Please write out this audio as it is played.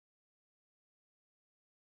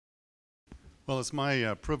Well, it's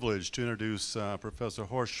my privilege to introduce Professor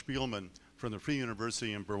Horst Spielmann from the Free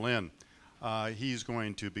University in Berlin. He's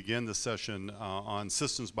going to begin the session on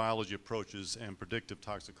systems biology approaches and predictive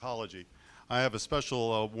toxicology. I have a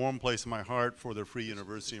special warm place in my heart for the Free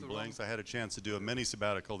University in Berlin. I had a chance to do a mini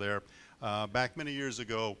sabbatical there back many years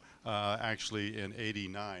ago, actually in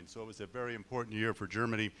 '89. So it was a very important year for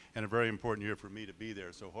Germany and a very important year for me to be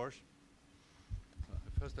there. So Horst?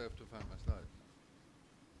 First I have to find my slides.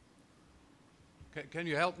 Can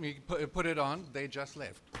you help me put it on? They just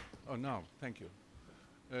left. Oh, no, thank you.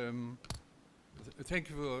 Thank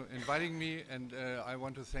you for inviting me, and I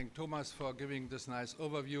want to thank Thomas for giving this nice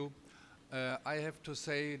overview. I have to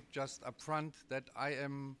say just up front that I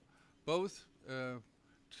am both,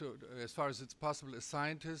 as far as it's possible, a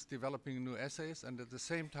scientist developing new assays, and at the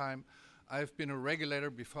same time I've been a regulator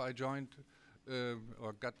before I joined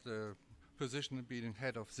or got the position of being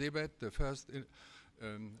head of CeBET, the first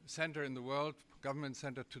center in the world, government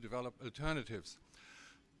center to develop alternatives.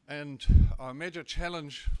 And our major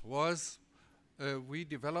challenge was we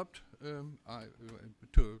developed,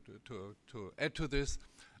 to add to this,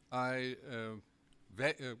 I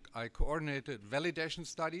coordinated validation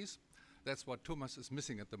studies. That's what Thomas is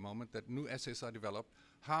missing at the moment, that new assays are developed.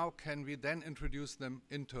 How can we then introduce them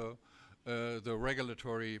into the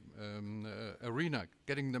regulatory arena,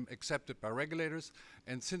 getting them accepted by regulators?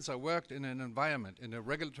 And since I worked in an environment, in a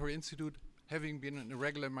regulatory institute, having been a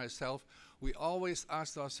regulator myself, we always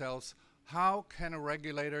asked ourselves, how can a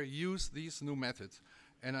regulator use these new methods?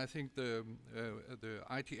 And I think the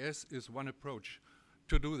ITS is one approach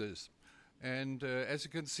to do this. And as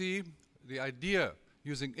you can see, the idea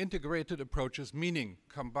using integrated approaches, meaning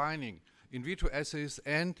combining in vitro assays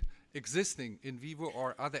and existing in vivo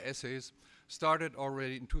or other assays, started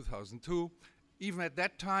already in 2002. Even at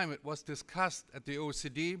that time, it was discussed at the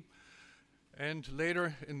OECD, and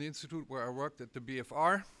later in the institute where I worked at the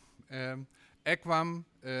BFR, ECVAM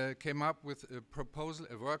came up with a proposal,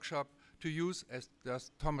 a workshop to use, as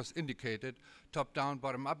Thomas indicated, top-down,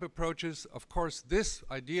 bottom-up approaches. Of course, this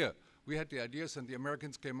idea, we had the ideas and the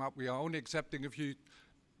Americans came up, we are only accepting if you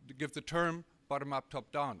give the term bottom-up,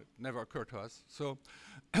 top-down. It never occurred to us. So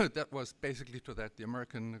that was basically to that, the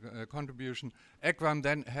American contribution. ECVAM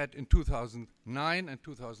then had in 2009 and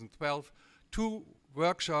 2012 two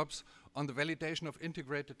workshops on the validation of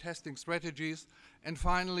integrated testing strategies. And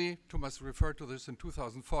finally, Thomas referred to this, in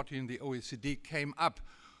 2014, the OECD came up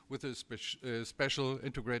with a special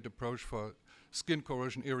integrated approach for skin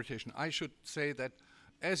corrosion irritation. I should say that,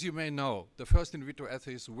 as you may know, the first in vitro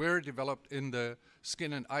assays were developed in the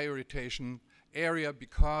skin and eye irritation area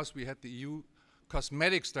because we had the EU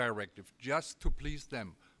Cosmetics Directive just to please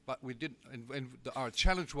them. But we didn't, and our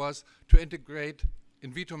challenge was to integrate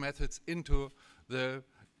in vitro methods into the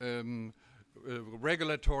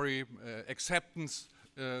regulatory acceptance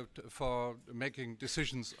for making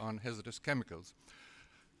decisions on hazardous chemicals.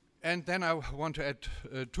 And then I want to add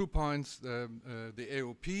 2 points, the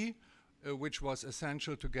AOP, which was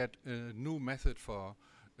essential to get a new method for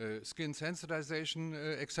skin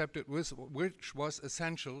sensitization accepted, which was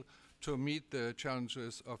essential to meet the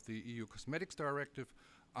challenges of the EU Cosmetics Directive.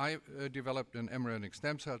 I developed an embryonic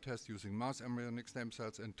stem cell test using mouse embryonic stem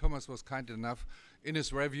cells, and Thomas was kind enough in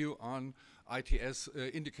his review on ITS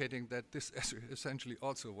indicating that this essentially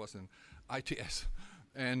also was an ITS.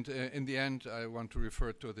 And in the end, I want to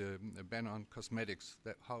refer to the ban on cosmetics,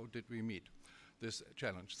 that how did we meet this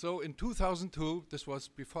challenge. So in 2002, this was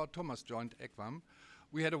before Thomas joined ECVAM,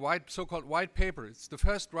 we had a so-called white paper. It's the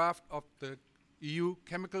first draft of the EU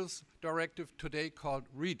Chemicals Directive, today called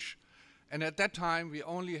REACH. And at that time, we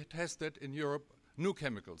only tested in Europe new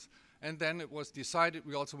chemicals. And then it was decided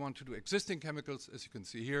we also want to do existing chemicals. As you can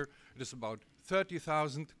see here, it is about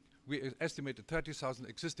 30,000. We estimated 30,000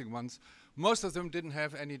 existing ones. Most of them didn't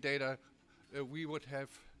have any data. We would have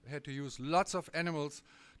had to use lots of animals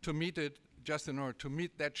to meet it, just in order to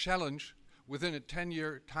meet that challenge within a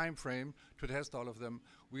 10-year time frame to test all of them.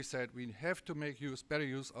 We said we have to make better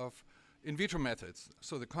use of in vitro methods.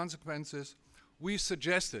 So the consequences, we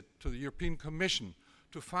suggested to the European Commission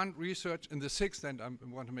to fund research in the 6th, and I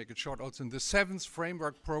want to make it short also, in the 7th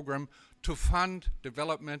framework program to fund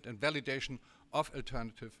development and validation of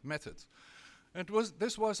alternative methods. And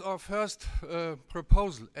this was our first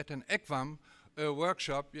proposal at an ECVAM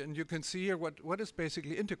workshop, and you can see here what is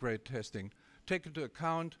basically integrated testing. Take into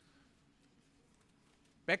account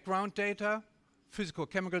background data,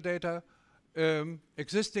 physicochemical data,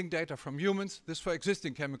 existing data from humans, this for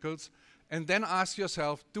existing chemicals, and then ask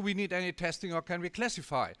yourself, do we need any testing or can we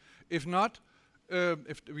classify? If not,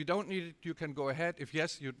 if we don't need it, you can go ahead. If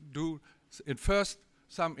yes, you do first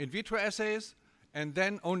some in vitro assays, and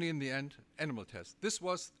then only in the end animal tests. This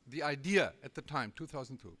was the idea at the time,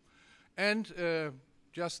 2002. And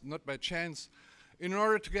just not by chance, in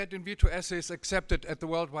order to get in vitro assays accepted at the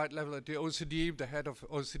worldwide level at the OECD, the head of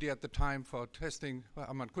OECD at the time for testing,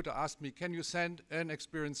 Aman Kutta, asked me, can you send an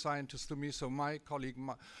experienced scientist to me? So my colleague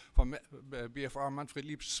from BFR, Manfred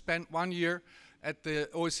Liebsch, spent 1 year at the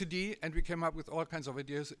OECD, and we came up with all kinds of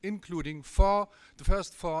ideas, including the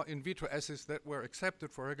first 4 in vitro assays that were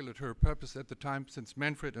accepted for regulatory purpose at the time, since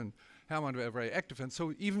Manfred and Hermann were very active. And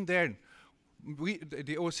so even then,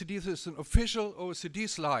 the OECD, this is an official OECD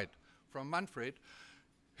slide from Manfred,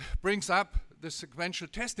 brings up the sequential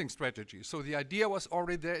testing strategy. So the idea was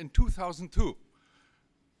already there in 2002.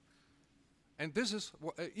 And this is,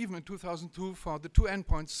 even in 2002, for the 2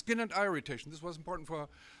 endpoints, skin and eye irritation. This was important for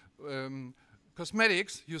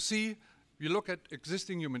cosmetics. You see, you look at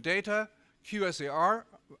existing human data, QSAR,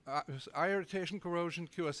 eye irritation corrosion,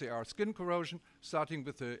 QSAR skin corrosion, starting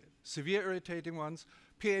with the severe irritating ones,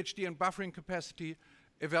 PhD and buffering capacity,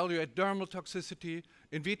 evaluate dermal toxicity,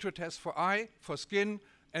 in vitro tests for eye, for skin,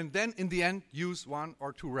 and then in the end use 1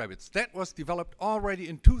 or 2 rabbits. That was developed already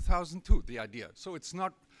in 2002, the idea. So it's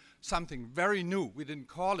not something very new. We didn't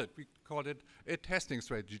call it, we called it a testing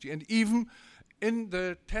strategy. And even in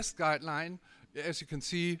the test guideline, as you can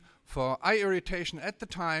see, for eye irritation at the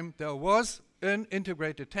time, there was an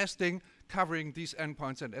integrated testing covering these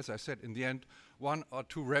endpoints, and as I said, in the end, 1 or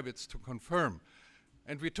 2 rabbits to confirm.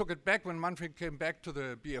 And we took it back when Manfred came back to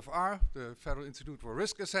the BFR, the Federal Institute for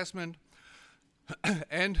Risk Assessment.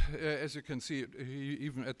 And as you can see, he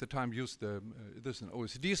even at the time used this is an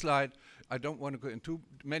OECD slide. I don't want to go into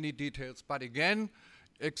many details, but again,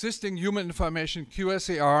 existing human information,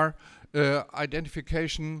 QSAR,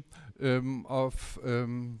 identification of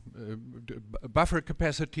buffer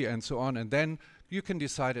capacity and so on, and then you can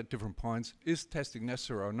decide at different points, is testing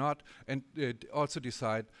necessary or not, and also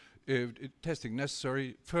decide testing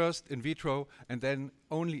necessary first in vitro and then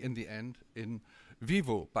only in the end in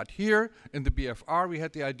vivo. But here in the BFR we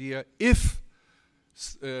had the idea, if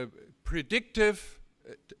predictive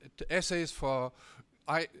assays for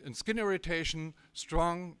eye and skin irritation,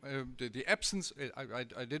 strong, the absence,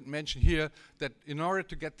 I didn't mention here that in order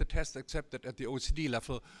to get the test accepted at the OECD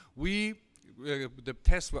level, the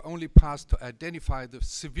tests were only passed to identify the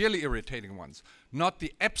severely irritating ones, not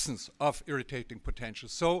the absence of irritating potential.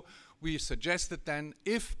 So we suggested then,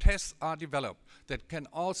 if tests are developed that can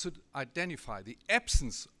also identify the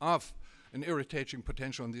absence of an irritating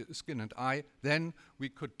potential on the skin and eye, then we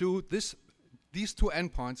could do these 2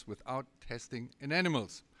 endpoints without testing in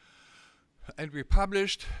animals. And we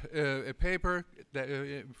published a paper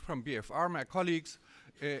from BFR, my colleagues,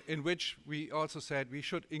 in which we also said we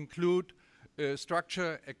should include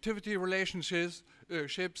structure-activity relationships,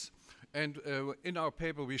 and in our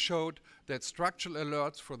paper we showed that structural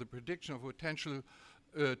alerts for the prediction of potential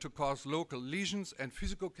to cause local lesions and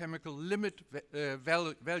physicochemical limit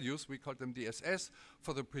values, we call them DSS,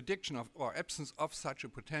 for the prediction of or absence of such a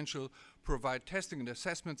potential, provide testing and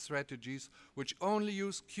assessment strategies which only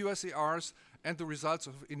use QSARs and the results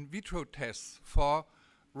of in vitro tests for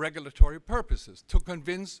regulatory purposes to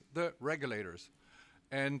convince the regulators.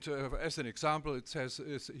 And as an example, it says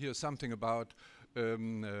here something about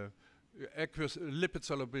lipid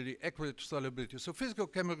solubility, aqueous solubility, so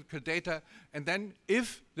physicochemical data, and then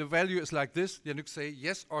if the value is like this, then you say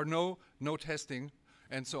yes or no, no testing,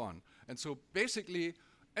 and so on. And so basically,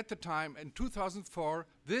 at the time, in 2004,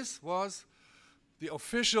 this was the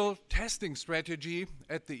official testing strategy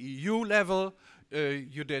at the EU level.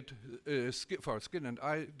 You did for skin and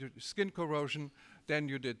eye, skin corrosion, then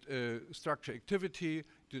you did structure activity,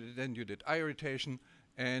 then you did eye irritation,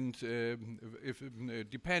 and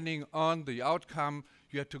depending on the outcome,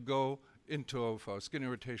 you had to go into, for skin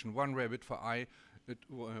irritation, 1 rabbit, for eye,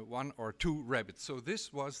 1 or 2 rabbits. So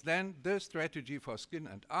this was then the strategy for skin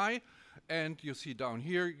and eye, and you see down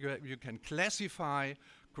here, you can classify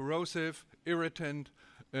corrosive, irritant,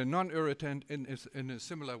 non-irritant in a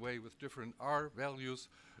similar way with different R values,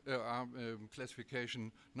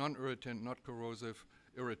 classification, non-irritant, not corrosive,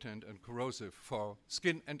 irritant, and corrosive for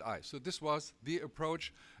skin and eye. So this was the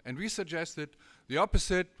approach, and we suggested the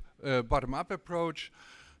opposite, bottom-up approach.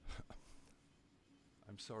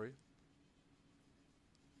 I'm sorry.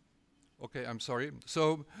 Okay, I'm sorry.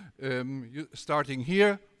 So starting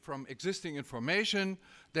here from existing information,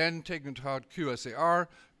 then taking into account QSAR,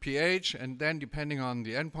 pH, and then depending on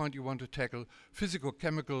the endpoint you want to tackle,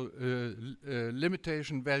 physicochemical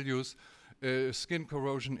limitation values, skin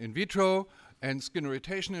corrosion in vitro, and skin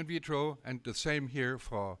irritation in vitro, and the same here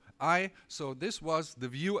for eye. So this was the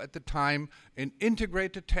view at the time, and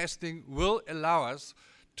integrated testing will allow us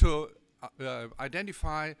to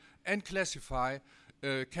identify and classify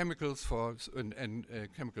chemicals for and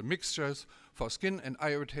chemical mixtures for skin and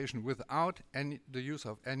eye irritation without the use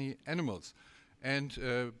of any animals. And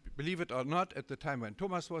believe it or not, at the time when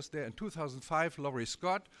Thomas was there in 2005, Laurie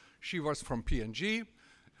Scott, she was from P&G,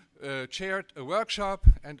 chaired a workshop,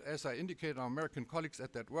 and as I indicated our American colleagues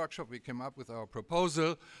at that workshop, we came up with our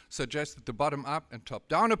proposal, suggested the bottom-up and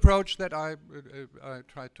top-down approach that I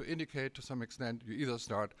tried to indicate to some extent. You either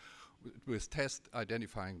start with tests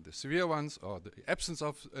identifying the severe ones or the absence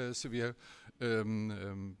of severe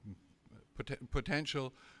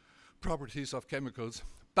potential properties of chemicals.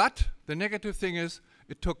 But the negative thing is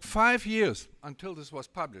it took 5 years until this was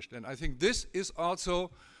published, and I think this is also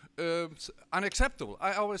unacceptable.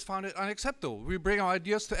 I always found it unacceptable. We bring our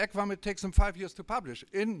ideas to ECVAM, it takes them 5 years to publish.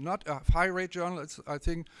 In not a high-rate journal, it's, I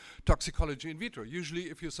think, toxicology in vitro. Usually,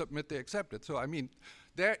 if you submit, they accept it. So, I mean,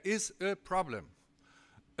 there is a problem.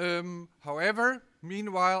 However,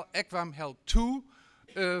 meanwhile, ECVAM held 2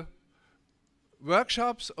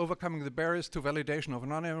 workshops overcoming the barriers to validation of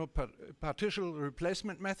non-animal partial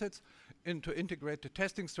replacement methods to integrate the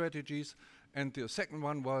testing strategies, and the second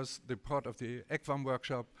one was the part of the ECVAM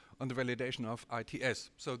workshop on the validation of ITS.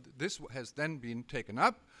 So this has then been taken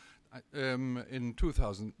up in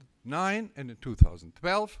 2009 and in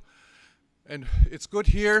 2012. And it's good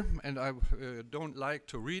here, and I don't like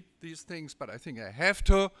to read these things, but I think I have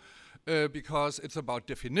to, because it's about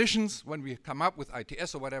definitions. When we come up with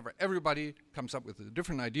ITS or whatever, everybody comes up with a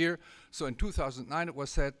different idea. So in 2009 it was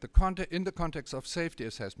said, in the context of safety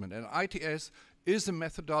assessment, and ITS is a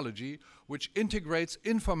methodology which integrates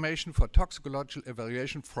information for toxicological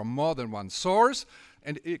evaluation from more than one source,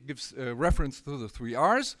 and it gives reference to the 3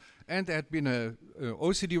 R's. And there had been a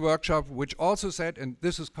OECD workshop which also said, and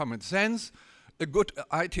this is common sense, a good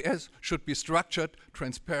ITS should be structured,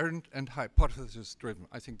 transparent, and hypothesis-driven.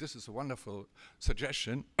 I think this is a wonderful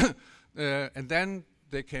suggestion. And then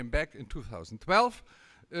they came back in 2012,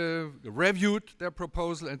 reviewed their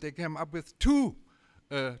proposal, and they came up with 2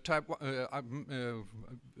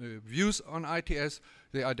 views on ITS.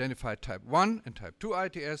 They identified type 1 and type 2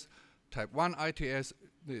 ITS. Type 1 ITS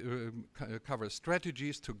covers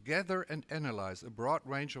strategies to gather and analyze a broad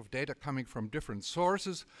range of data coming from different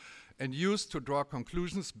sources and used to draw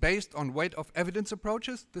conclusions based on weight of evidence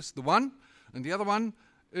approaches. This is the one. And the other one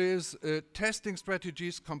is testing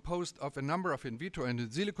strategies composed of a number of in vitro and in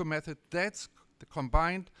silico methods that's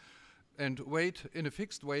combined and weight in a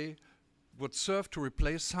fixed way would serve to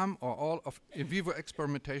replace some or all of in vivo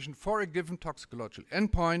experimentation for a given toxicological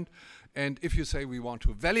endpoint. And if you say we want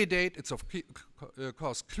to validate, it's of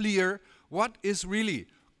course clear what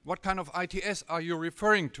kind of ITS are you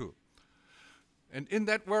referring to? And in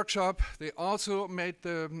that workshop, they also made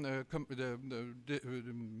the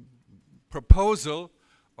proposal,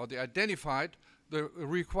 or they identified the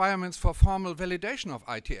requirements for formal validation of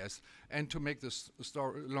ITS. And to make this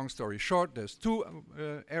long story short, there's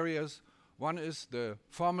 2 areas. One is the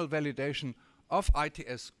formal validation of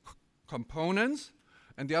ITS components,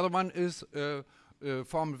 and the other one is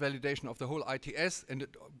formal validation of the whole ITS, and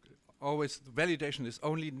always validation is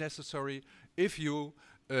only necessary if you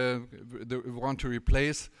want to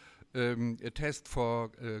replace a test for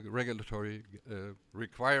regulatory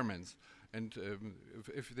requirements, and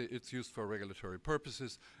if it's used for regulatory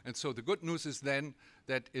purposes. And so the good news is then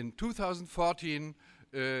that in 2014,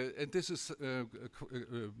 and this is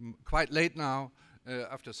quite late now,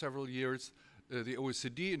 after several years, the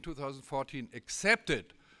OECD in 2014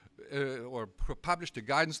 accepted or published a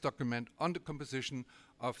guidance document on the composition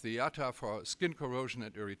of the IATA for skin corrosion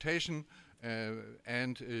and irritation.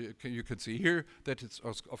 And you can see here that it's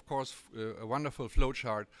of course a wonderful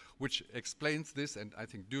flowchart which explains this, and I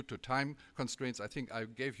think due to time constraints, I think I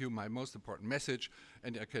gave you my most important message,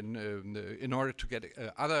 and I can, in order to get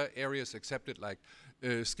other areas accepted like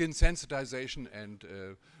skin sensitization, and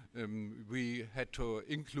we had to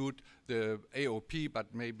include the AOP,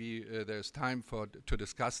 but maybe there's time to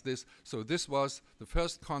discuss this. So this was the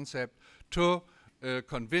first concept to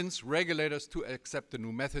convince regulators to accept the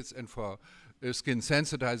new methods, and for skin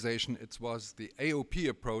sensitization it was the AOP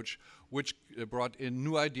approach which brought in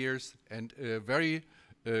new ideas and a very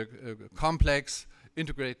complex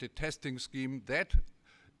integrated testing scheme that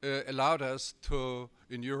allowed us to,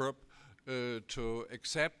 in Europe, to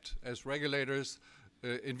accept as regulators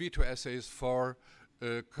in vitro assays for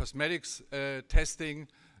cosmetics testing.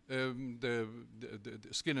 The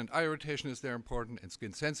skin and eye irritation is there important, and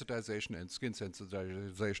skin sensitization,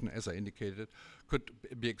 as I indicated, could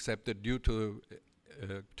be accepted due to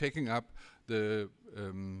taking up the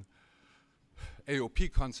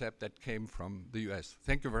AOP concept that came from the US.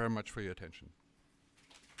 Thank you very much for your attention.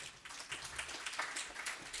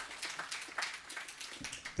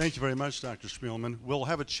 Thank you very much, Dr. Spielmann. We'll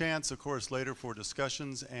have a chance, of course, later for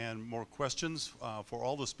discussions and more questions for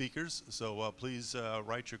all the speakers. So please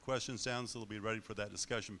write your questions down so they'll be ready for that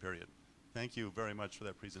discussion period. Thank you very much for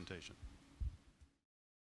that presentation.